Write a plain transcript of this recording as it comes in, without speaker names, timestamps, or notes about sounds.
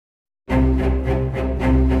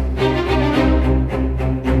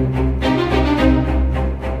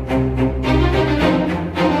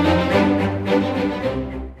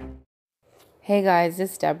Hey guys,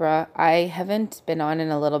 it's Deborah. I haven't been on in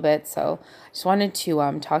a little bit, so I just wanted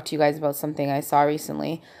to talk to you guys about something I saw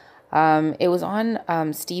recently. It was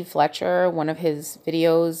on Steve Fletcher, one of his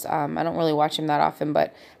videos. I don't really watch him that often,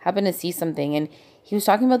 but happened to see something, and he was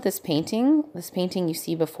talking about this painting you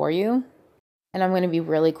see before you. And I'm going to be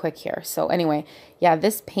really quick here. So anyway, yeah,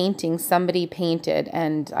 this painting somebody painted,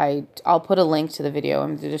 and I'll put a link to the video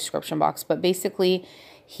in the description box. But basically,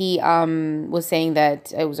 he was saying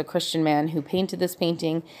that it was a Christian man who painted this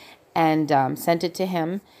painting and sent it to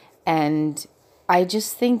him. And I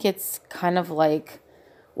just think it's kind of like,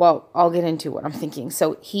 well, I'll get into what I'm thinking.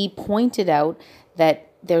 So he pointed out that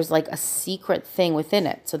there's like a secret thing within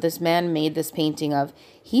it. So this man made this painting of,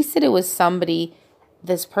 he said it was somebody,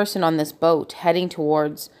 this person on this boat heading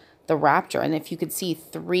towards the rapture. And if you could see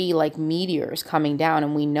three like meteors coming down,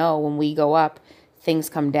 and we know when we go up,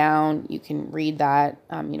 things come down. You can read that,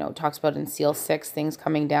 it talks about in Seal 6, things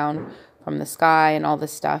coming down from the sky and all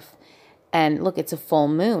this stuff. And look, it's a full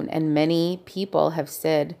moon. And many people have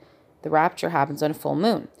said the rapture happens on a full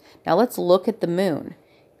moon. Now let's look at the moon.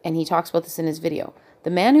 And he talks about this in his video.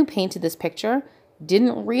 The man who painted this picture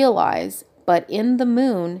didn't realize, but in the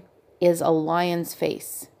moon is a lion's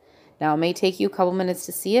face. Now, it may take you a couple minutes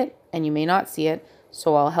to see it, and you may not see it,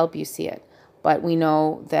 so I'll help you see it. But we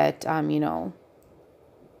know that,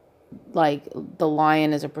 like the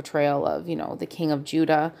lion is a portrayal of, the king of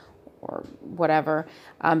Judah or whatever,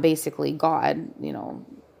 basically God,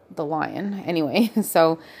 the lion. Anyway,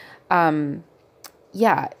 so,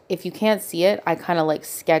 yeah, if you can't see it, I kind of like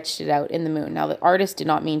sketched it out in the moon. Now, the artist did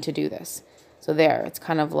not mean to do this. So there, it's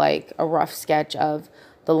kind of like a rough sketch of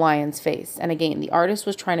the lion's face. And again, the artist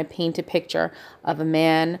was trying to paint a picture of a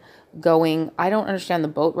man going, I don't understand the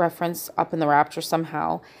boat reference, up in the rapture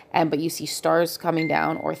somehow, but you see stars coming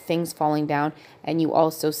down or things falling down, and you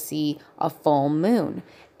also see a full moon.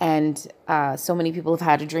 And so many people have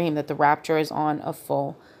had a dream that the rapture is on a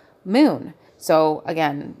full moon. So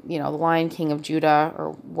again, the Lion King of Judah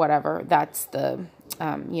or whatever, that's the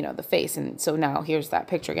the face. And so now here's that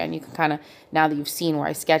picture again. You can kind of, now that you've seen where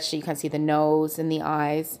I sketched it, you can see the nose and the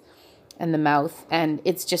eyes and the mouth. And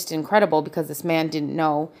it's just incredible because this man didn't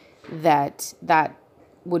know that that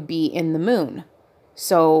would be in the moon.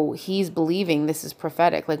 So he's believing this is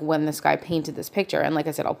prophetic, like when this guy painted this picture. And like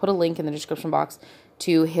I said, I'll put a link in the description box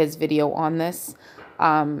to his video on this.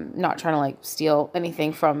 Not trying to like steal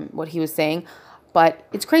anything from what he was saying, but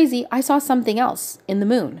it's crazy. I saw something else in the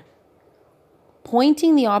moon.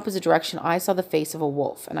 Pointing the opposite direction, I saw the face of a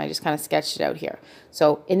wolf, and I just kind of sketched it out here.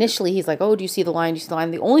 So initially he's like, oh, do you see the lion? Do you see the lion?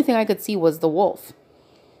 The only thing I could see was the wolf.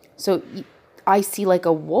 So I see like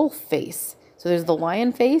a wolf face. So there's the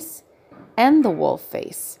lion face and the wolf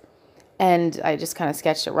face. And I just kind of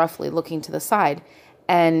sketched it roughly looking to the side.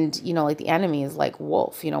 And, like the enemy is like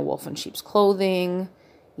wolf, wolf in sheep's clothing,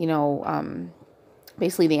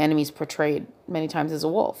 basically the enemy's portrayed many times as a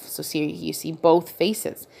wolf. So you see both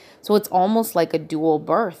faces. So it's almost like a dual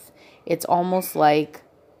birth. It's almost like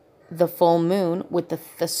the full moon with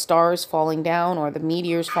the stars falling down or the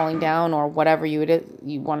meteors falling down or whatever you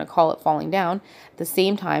want to call it falling down. At the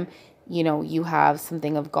same time, you have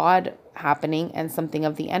something of God happening and something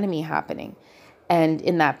of the enemy happening. And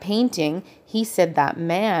in that painting, he said that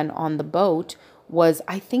man on the boat was,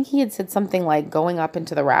 I think he had said something like going up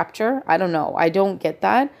into the rapture. I don't know. I don't get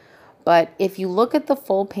that. But if you look at the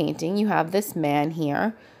full painting, you have this man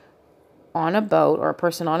here on a boat, or a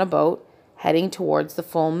person on a boat heading towards the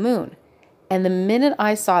full moon. And the minute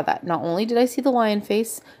I saw that, not only did I see the lion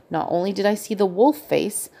face, not only did I see the wolf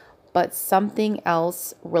face, but something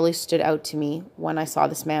else really stood out to me when I saw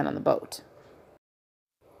this man on the boat.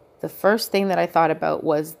 The first thing that I thought about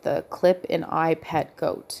was the clip in I, Pet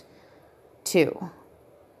Goat 2.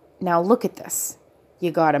 Now look at this.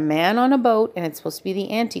 You got a man on a boat, and it's supposed to be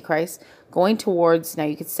the Antichrist going towards, now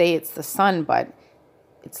you could say it's the sun, but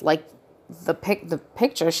it's like the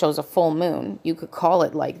picture shows a full moon. You could call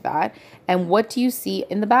it like that. And what do you see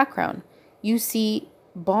in the background? You see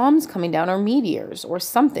bombs coming down, or meteors or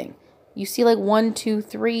something. You see like 1, 2,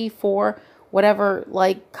 3, 4, whatever,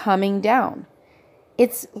 like coming down.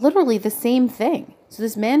 It's literally the same thing. So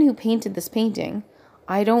this man who painted this painting,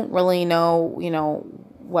 I don't really know,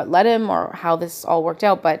 what led him or how this all worked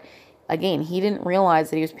out. But again, he didn't realize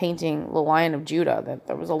that he was painting the Lion of Judah, that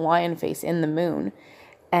there was a lion face in the moon.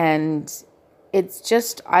 And it's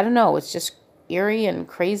just, I don't know, it's just eerie and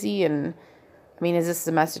crazy. And I mean, is this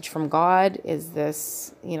a message from God? Is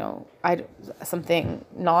this, something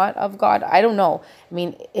not of God? I don't know. I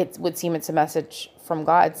mean, it would seem it's a message from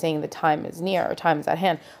God saying the time is near, or time is at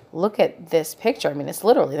hand. Look at this picture. I mean, it's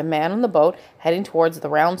literally the man on the boat heading towards the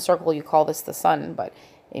round circle. You call this the sun, but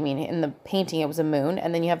I mean, in the painting, it was a moon,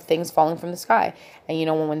 and then you have things falling from the sky. And, you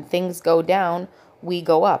know, when things go down, we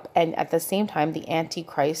go up. And at the same time, the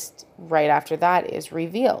Antichrist right after that is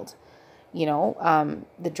revealed. You know,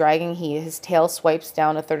 the dragon, his tail swipes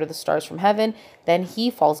down a third of the stars from heaven. Then he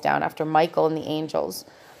falls down after Michael and the angels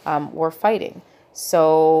were fighting.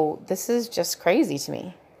 So this is just crazy to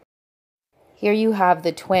me. Here you have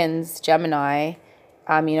the twins, Gemini,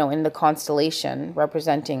 you know, in the constellation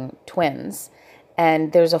representing twins.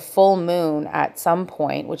 And there's a full moon at some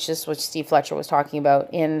point, which is what Steve Fletcher was talking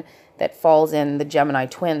about, in that falls in the Gemini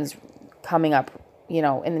twins coming up, you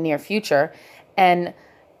know, in the near future. And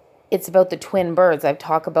it's about the twin births. I've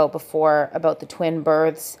talked about before about the twin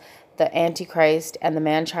births, the Antichrist and the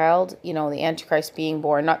man-child. You know, the Antichrist being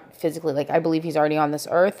born, not physically, like I believe he's already on this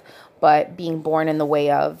earth, but being born in the way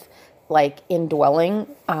of, like, indwelling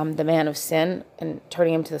the man of sin and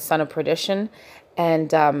turning him to the son of perdition.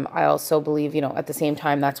 And I also believe, you know, at the same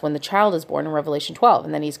time, that's when the child is born in Revelation 12,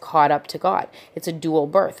 and then he's caught up to God. It's a dual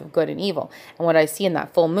birth of good and evil. And what I see in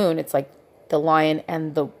that full moon, it's like the lion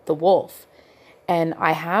and the wolf. And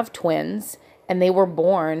I have twins, and they were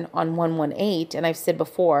born on 118, and I've said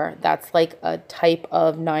before, that's like a type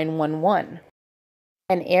of 911.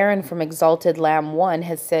 And Aaron from Exalted Lamb 1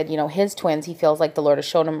 has said, you know, his twins, he feels like the Lord has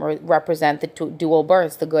shown him represent the dual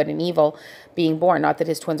births, the good and evil being born. Not that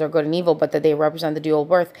his twins are good and evil, but that they represent the dual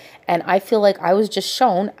birth. And I feel like I was just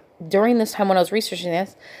shown during this time when I was researching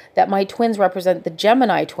this, that my twins represent the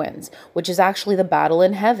Gemini twins, which is actually the battle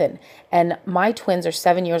in heaven. And my twins are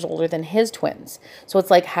 7 years older than his twins. So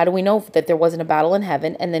it's like, how do we know that there wasn't a battle in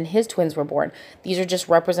heaven and then his twins were born? These are just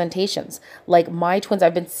representations. Like my twins,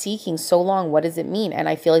 I've been seeking so long, what does it mean? And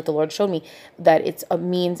I feel like the Lord showed me that it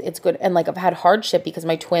means it's good. And like I've had hardship because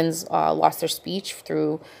my twins lost their speech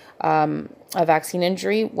through a vaccine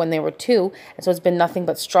injury when they were 2. And so it's been nothing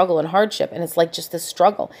but struggle and hardship. And it's like just this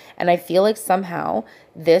struggle. And I feel like somehow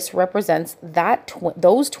this represents that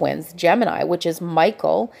those twins, Gemini, which is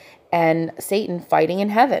Michael and Satan fighting in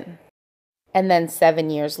heaven. And then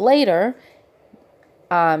 7 years later,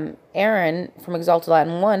 Aaron from Exalted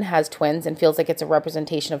Lamb 1 has twins and feels like it's a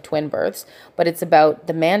representation of twin births. But it's about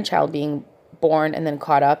the man-child being born and then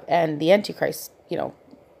caught up, and the Antichrist, you know,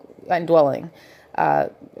 indwelling.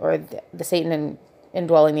 Or the Satan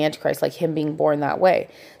indwelling the Antichrist, like him being born that way.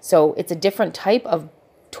 So it's a different type of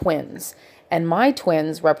twins. And my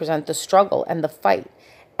twins represent the struggle and the fight.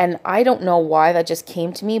 And I don't know why that just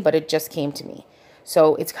came to me, but it just came to me.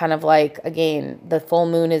 So it's kind of like, again, the full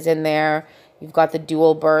moon is in there. You've got the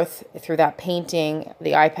dual birth through that painting,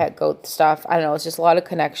 the iPad goat stuff. I don't know. It's just a lot of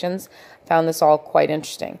connections. Found this all quite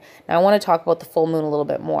interesting. Now I want to talk about the full moon a little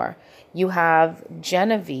bit more. You have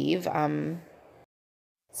Genevieve,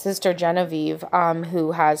 Sister Genevieve,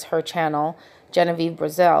 who has her channel, Genevieve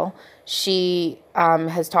Brazil. She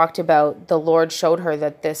has talked about the Lord showed her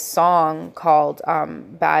that this song called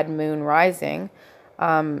Bad Moon Rising,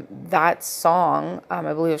 that song, I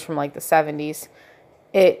believe it's from like the 70s,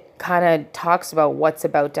 it kind of talks about what's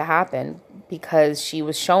about to happen because she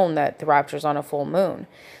was shown that the rapture is on a full moon.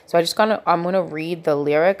 So I'm going to read the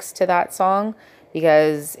lyrics to that song,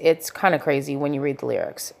 because it's kind of crazy when you read the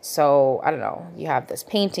lyrics. So, I don't know. You have this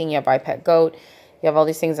painting, you have iPet Goat, you have all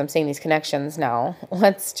these things. I'm saying these connections now.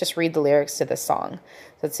 Let's just read the lyrics to this song.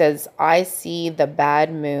 So it says, I see the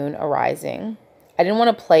bad moon arising. I didn't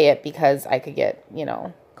want to play it because I could get, you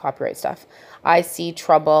know, copyright stuff. I see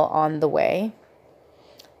trouble on the way.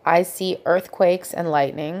 I see earthquakes and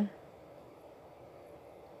lightning.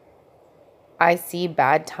 I see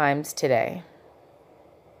bad times today.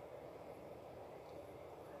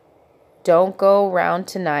 Don't go round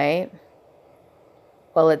tonight.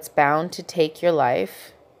 Well, it's bound to take your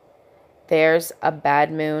life. There's a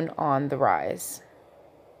bad moon on the rise.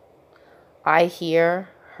 I hear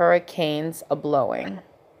hurricanes a-blowing.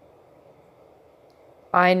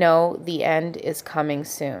 I know the end is coming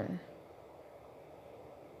soon.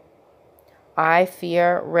 I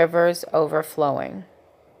fear rivers overflowing.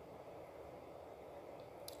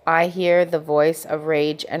 I hear the voice of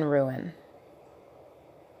rage and ruin.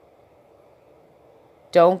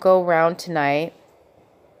 Don't go round tonight.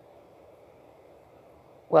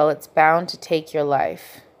 Well, it's bound to take your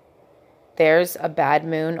life. There's a bad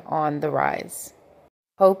moon on the rise.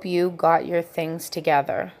 Hope you got your things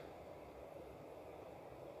together.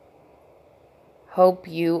 Hope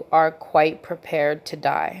you are quite prepared to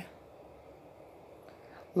die.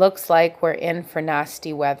 Looks like we're in for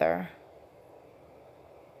nasty weather.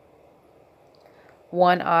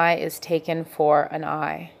 One eye is taken for an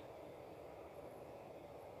eye.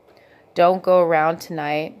 Don't go around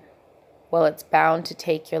tonight. Well, it's bound to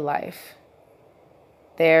take your life.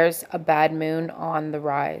 There's a bad moon on the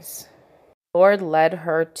rise. Lord led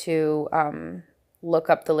her to look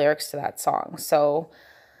up the lyrics to that song. So,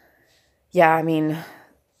 yeah, I mean,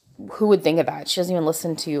 who would think of that? She doesn't even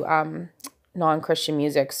listen to non-Christian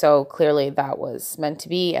music. So clearly that was meant to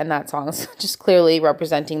be. And that song is just clearly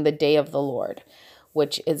representing the day of the Lord,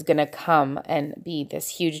 which is going to come and be this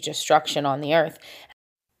huge destruction on the earth.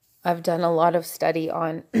 I've done a lot of study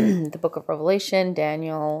on the book of Revelation,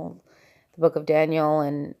 Daniel, the book of Daniel,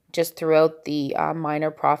 and just throughout the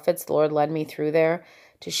minor prophets, the Lord led me through there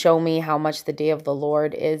to show me how much the day of the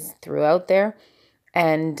Lord is throughout there.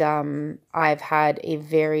 And I've had a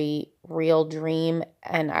very real dream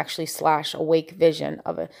and actually / awake vision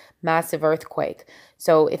of a massive earthquake.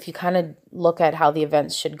 So if you kind of look at how the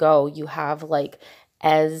events should go, you have like,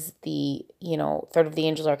 as the, third of the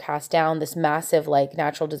angels are cast down, this massive like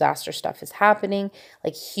natural disaster stuff is happening,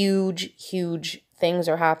 like huge things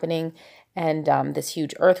are happening, and this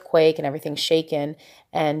huge earthquake and everything's shaken.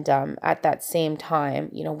 And at that same time,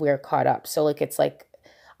 we're caught up. So like, it's like,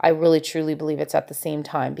 I really truly believe it's at the same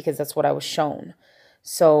time, because that's what I was shown.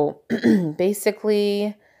 So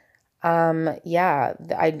basically, yeah,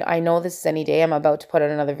 I know this is any day. I'm about to put out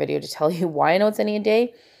another video to tell you why I know it's any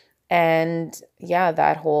day. And yeah,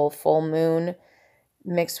 that whole full moon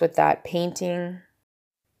mixed with that painting,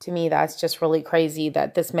 to me, that's just really crazy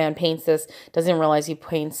that this man paints this, doesn't realize he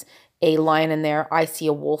paints a lion in there. I see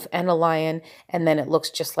a wolf and a lion, and then it looks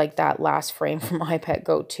just like that last frame from My Pet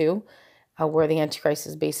Goat 2, where the Antichrist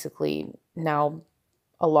is basically now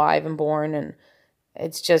alive and born, and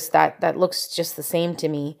it's just that looks just the same to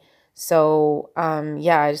me. So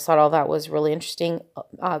yeah, I just thought all that was really interesting,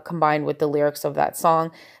 combined with the lyrics of that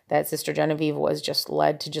song that Sister Genevieve was just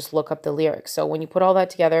led to just look up the lyrics. So when you put all that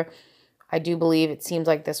together, I do believe it seems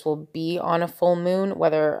like this will be on a full moon,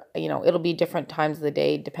 whether, it'll be different times of the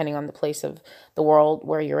day depending on the place of the world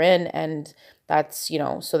where you're in. And that's,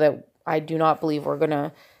 so that I do not believe we're going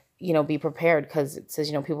to, be prepared, because it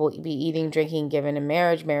says, people will be eating, drinking, given in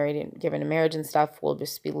marriage, married and given in marriage and stuff. We'll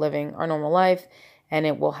just be living our normal life, and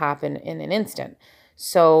it will happen in an instant.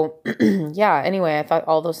 So yeah, anyway, I thought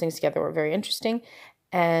all those things together were very interesting,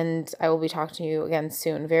 and I will be talking to you again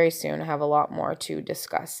soon, very soon. I have a lot more to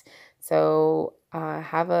discuss. So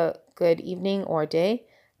have a good evening or day.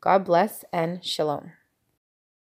 God bless, and shalom.